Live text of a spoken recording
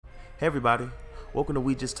Hey everybody, welcome to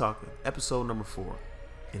We Just Talking, episode number 4.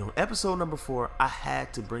 And on episode number 4, I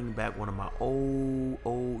had to bring back one of my old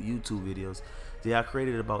YouTube videos that I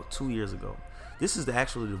created about 2 years ago. This is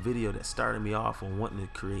actually the video that started me off on wanting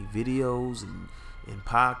to create videos and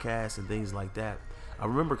podcasts and things like that. I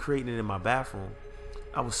remember creating it in my bathroom.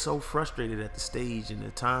 I was so frustrated at the stage and the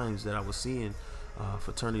times that I was seeing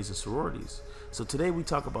fraternities and sororities. So today we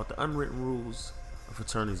talk about the unwritten rules of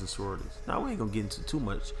fraternities and sororities. Now we ain't gonna get into too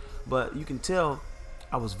much, but you can tell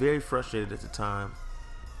I was very frustrated at the time,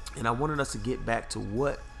 and I wanted us to get back to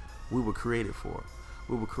what we were created for.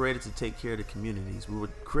 We were created to take care of the communities. We were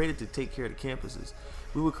created to take care of the campuses.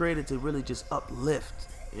 We were created to really just uplift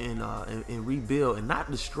and rebuild and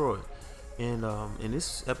not destroy. And in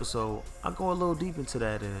this episode, I go a little deep into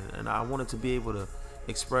that, and I wanted to be able to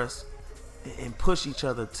express and push each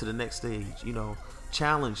other to the next stage. You know,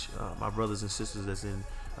 challenge my brothers and sisters that's in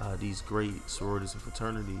these great sororities and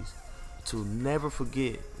fraternities to never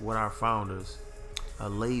forget what our founders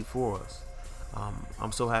laid for us.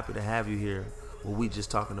 I'm so happy to have you here when We Just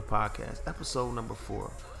Talking the podcast, episode number 4.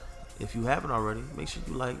 If you haven't already, make sure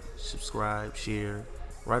you like, subscribe, share,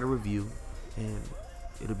 write a review, and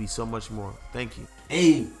it'll be so much more. Thank you.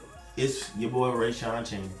 Hey, it's your boy Ray Sean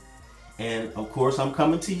Chain. And of course, I'm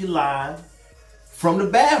coming to you live from the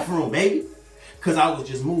bathroom, baby. Because I was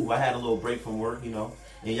just moved. I had a little break from work, you know.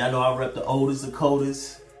 And y'all know I rep the oldest, the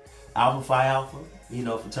coldest, Alpha Phi Alpha, you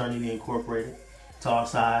know, Fraternity Incorporated, Tall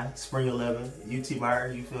Side, Spring 11, UT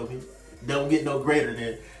Byron, you feel me? Don't get no greater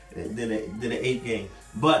than the 8th game.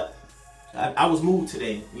 But I was moved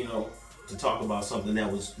today, you know, to talk about something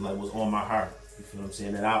that was on my heart. You feel what I'm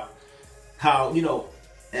saying? How, you know,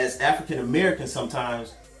 as African Americans,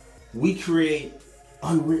 sometimes we create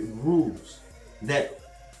unwritten rules that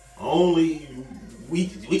only we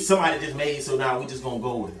somebody just made, so now we just gonna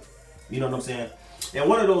go with it. You know what I'm saying? And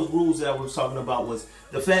one of those rules that I was talking about was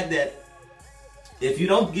the fact that if you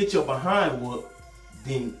don't get your behind whooped,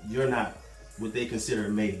 then you're not what they consider a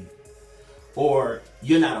maid, or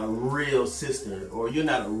you're not a real sister, or you're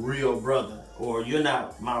not a real brother, or you're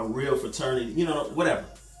not my real fraternity. You know,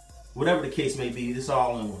 whatever the case may be, it's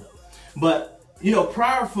all in one. But you know,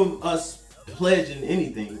 prior from us pledging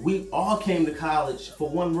anything, we all came to college for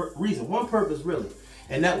one reason, one purpose really,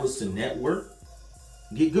 and that was to network,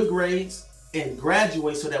 get good grades, and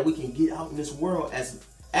graduate so that we can get out in this world as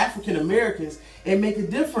African Americans and make a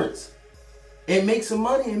difference and make some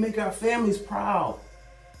money and make our families proud.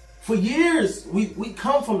 For years, we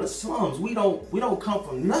come from the slums. We don't come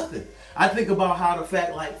from nothing. I think about how the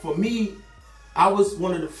fact, like for me, I was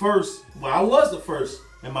one of the first. Well, I was the first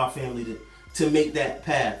in my family to make that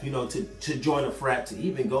path. You know, to join a frat, to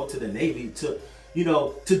even go to the Navy, to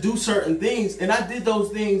do certain things. And I did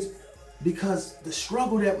those things because the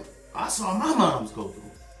struggle that I saw my moms go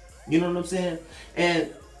through. You know what I'm saying?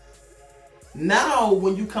 And now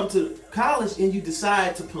when you come to college and you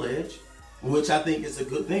decide to pledge, which I think is a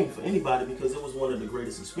good thing for anybody because it was one of the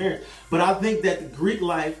greatest experiences. But I think that the Greek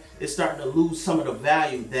life is starting to lose some of the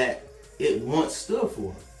value that it once stood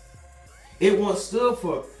for. It once stood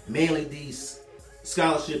for mainly these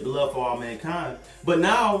scholarship, the love for all mankind. But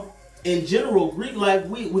now, in general, Greek life,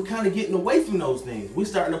 we're kind of getting away from those things. We're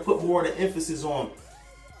starting to put more of the emphasis on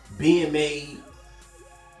being made,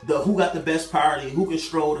 who got the best party, who can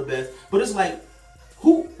stroll the best. But it's like,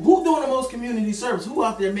 who doing the most community service? Who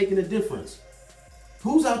out there making a difference?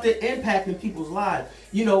 Who's out there impacting people's lives?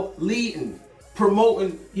 You know, leading,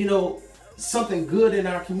 promoting, you know, something good in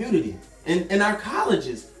our community and in our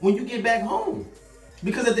colleges when you get back home.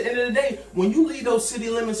 Because at the end of the day, when you leave those city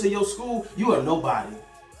limits of your school, you are nobody.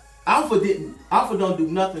 Alpha don't do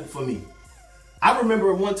nothing for me. I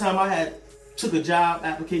remember one time I took a job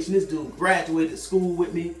application. This dude graduated school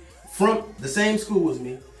with me from the same school as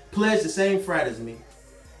me, pledged the same frat as me.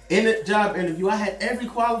 In the job interview, I had every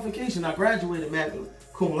qualification. I graduated magna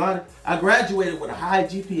cum laude. I graduated with a high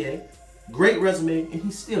GPA, great resume, and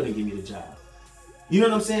he still didn't give me the job. You know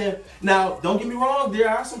what I'm saying? Now, don't get me wrong. There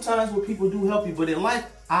are some times where people do help you, but in life,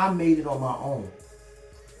 I made it on my own.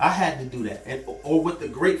 I had to do that. Or with the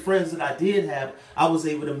great friends that I did have, I was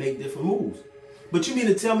able to make different moves. But you mean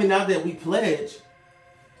to tell me now that we pledge,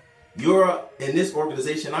 you're in this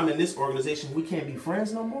organization, I'm in this organization, we can't be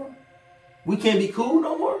friends no more? We can't be cool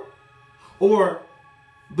no more? Or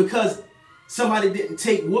because somebody didn't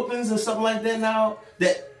take whoopings and something like that now,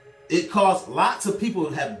 that it caused lots of people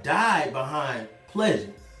have died behind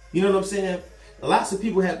pledging. You know what I'm saying? Lots of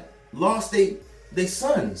people have lost their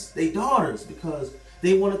sons, their daughters because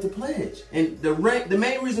they wanted to pledge. And the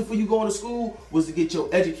main reason for you going to school was to get your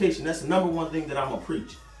education. That's the number one thing that I'm going to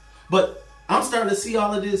preach. But I'm starting to see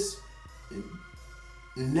all of this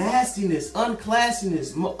nastiness,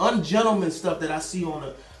 unclassiness, ungentleman stuff that I see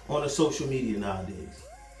on the social media nowadays.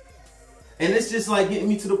 And it's just like getting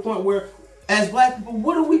me to the point where, as black people,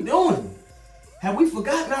 what are we doing? Have we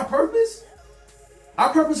forgotten our purpose?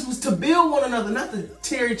 Our purpose was to build one another, not to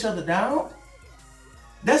tear each other down.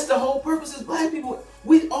 That's the whole purpose as black people.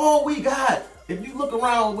 All we got. If you look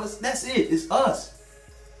around, that's it. It's us.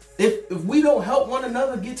 If we don't help one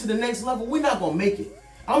another get to the next level, we're not going to make it.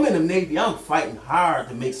 I'm in the Navy. I'm fighting hard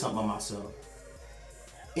to make something of myself.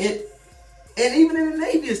 And even in the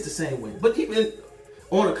Navy, it's the same way. But even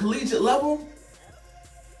on a collegiate level,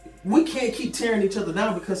 we can't keep tearing each other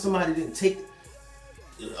down because somebody didn't take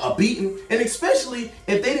a beating. And especially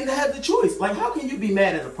if they didn't have the choice. Like, how can you be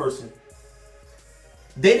mad at a person?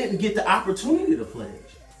 They didn't get the opportunity to pledge.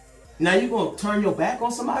 Now you're going to turn your back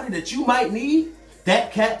on somebody that you might need?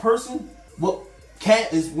 That cat person? Well,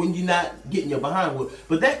 cat is when you're not getting your behind with.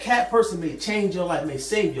 But that cat person may change your life, may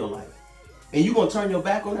save your life. And you're going to turn your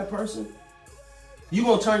back on that person? You're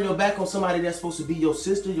going to turn your back on somebody that's supposed to be your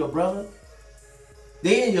sister, your brother?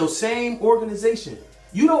 They in your same organization.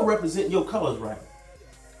 You don't represent your colors right.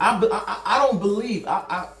 I don't believe,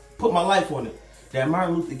 I put my life on it, that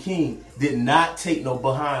Martin Luther King did not take no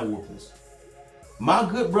behind whoopings. My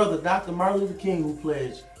good brother, Dr. Martin Luther King, who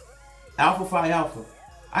pledged Alpha Phi Alpha,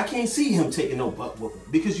 I can't see him taking no butt whooping.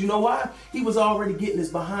 Because you know why? He was already getting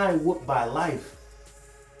his behind whooped by life.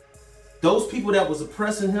 Those people that was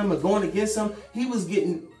oppressing him and going against him, he was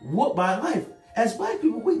getting whooped by life. As black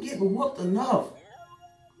people, we getting whooped enough.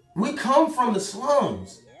 We come from the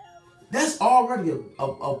slums. That's already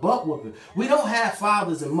a butt whooping. We don't have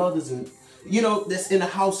fathers and mothers and, that's in a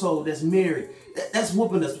household that's married. That's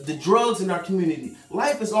whooping us. The drugs in our community.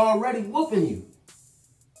 Life is already whooping you.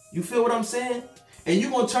 You feel what I'm saying? And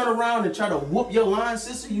you're going to turn around and try to whoop your line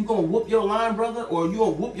sister? You're going to whoop your line brother? Or you're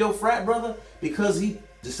going to whoop your frat brother because he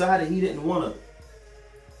decided he didn't want to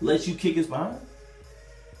let you kick his behind?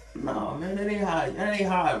 No, man, that ain't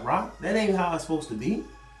how it rock. That ain't how it's supposed to be.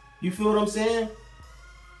 You feel what I'm saying?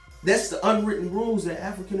 That's the unwritten rules that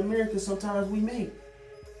African Americans sometimes we make.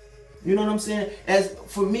 You know what I'm saying? As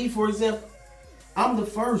for me, for example, I'm the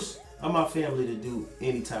first of my family to do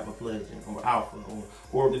any type of pledging or alpha or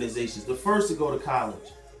organizations. The first to go to college.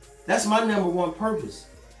 That's my number one purpose.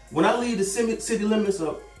 When I leave the city limits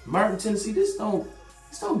of Martin, Tennessee, this don't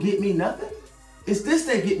get me nothing. It's this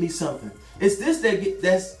that get me something. It's this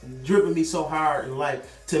that's driven me so hard in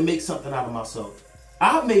life to make something out of myself.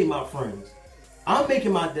 I've made my friends. I'm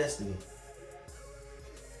making my destiny.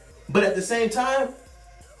 But at the same time,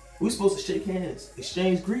 we're supposed to shake hands,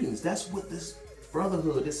 exchange greetings. That's what this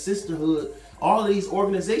brotherhood, this sisterhood, all of these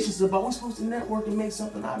organizations is about. We're supposed to network and make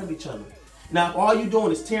something out of each other. Now, if all you're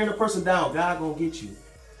doing is tearing a person down, God gonna get you.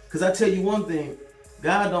 Because I tell you one thing,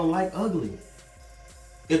 God don't like ugly.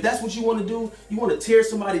 If that's what you want to do, you want to tear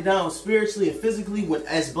somebody down spiritually and physically, when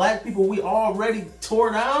as black people we already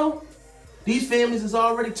tore down, these families is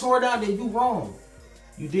already tore down, then you wrong.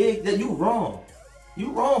 You dig? That you wrong.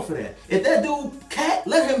 You wrong for that. If that dude cat,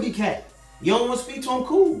 let him be cat. You don't want to speak to him,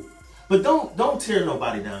 cool. But don't tear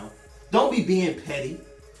nobody down. Don't be being petty,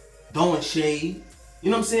 throwing shade. You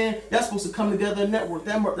know what I'm saying? That's supposed to come together and network.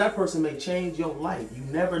 That person may change your life. You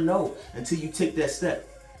never know until you take that step.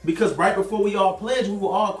 Because right before we all pledged, we were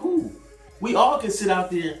all cool. We all can sit out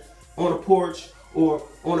there on a porch or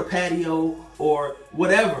on a patio or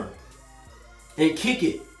whatever and kick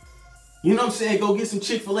it. You know what I'm saying? Go get some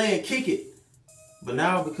Chick-fil-A and kick it. But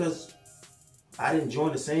now because I didn't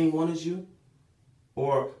join the same one as you,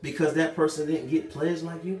 or because that person didn't get pledged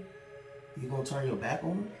like you gonna turn your back on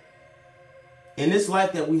them? In this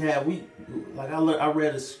life that we have, I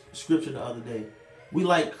read a scripture the other day. We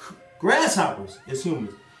like grasshoppers as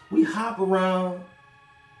humans. We hop around,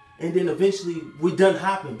 and then eventually we're done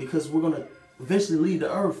hopping because we're gonna eventually leave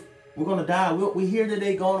the earth. We're gonna die. We're here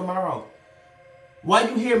today, gone tomorrow. While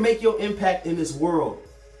you here, make your impact in this world.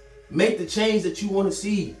 Make the change that you want to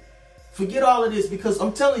see. Forget all of this, because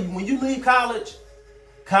I'm telling you, when you leave college,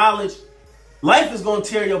 life is gonna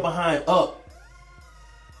tear your behind up.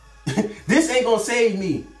 This ain't gonna save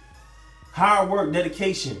me. Hard work,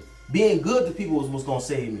 dedication, being good to people is what's gonna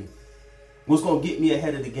save me. What's gonna get me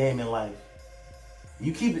ahead of the game in life.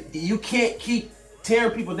 You can't keep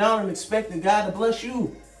tearing people down and expecting God to bless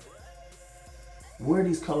you. Wear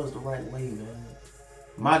these colors the right way, man.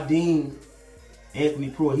 My dean, Anthony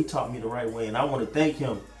Pruitt, he taught me the right way, and I want to thank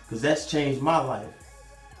him because that's changed my life.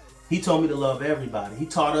 He told me to love everybody. He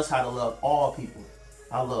taught us how to love all people.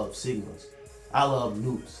 I love Sigmas. I love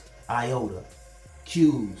Nupes, Iota,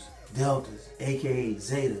 Qs, Deltas, aka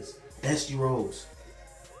Zetas, SG Rhos.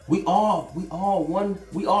 We all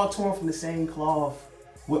torn from the same cloth.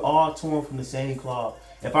 We're all torn from the same cloth.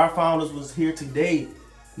 If our founders was here today,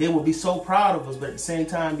 they would be so proud of us, but at the same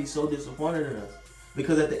time be so disappointed in us.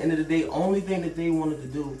 Because at the end of the day, only thing that they wanted to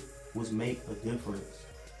do was make a difference.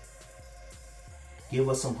 Give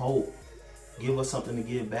us some hope. Give us something to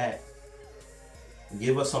give back.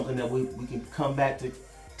 Give us something that we can come back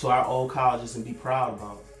to our old colleges and be proud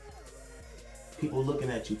about. People looking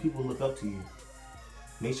at you. People look up to you.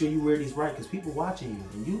 Make sure you wear these right, because people watching you.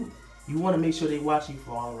 And you want to make sure they watch you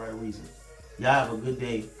for all the right reasons. Y'all have a good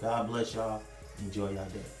day. God bless y'all. Enjoy y'all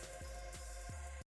day.